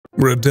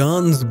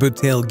Radahn's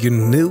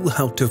battalion knew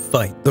how to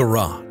fight the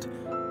rot.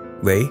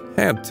 They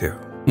had to,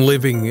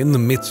 living in the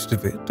midst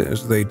of it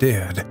as they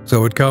did,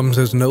 so it comes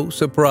as no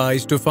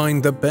surprise to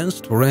find the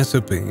best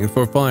recipe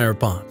for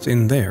firepots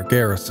in their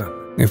garrison.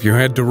 If you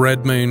head to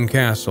Redmane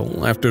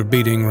Castle after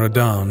beating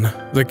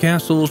Redane, the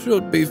castle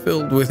should be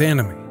filled with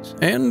enemies,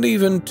 and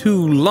even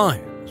 2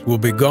 lions will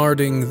be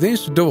guarding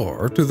this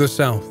door to the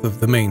south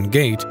of the main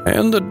gate,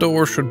 and the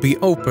door should be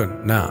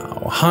open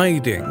now.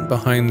 Hiding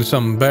behind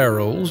some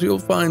barrels, you'll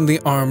find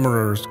the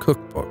Armorer's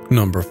Cookbook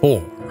number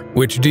 4,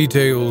 which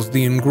details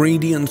the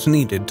ingredients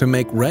needed to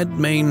make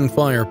Redmane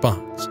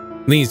firepots.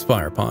 These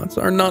firepots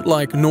are not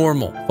like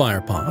normal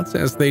firepots,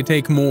 as they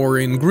take more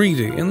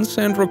ingredients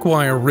and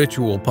require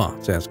ritual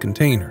pots as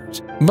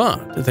containers.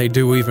 But they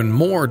do even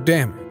more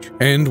damage,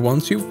 and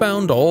once you've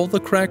found all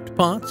the correct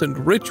pots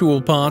and ritual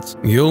pots,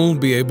 you'll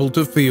be able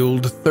to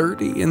field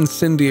 30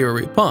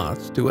 incendiary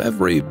pots to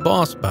every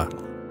boss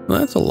battle.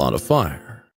 That's a lot of fire.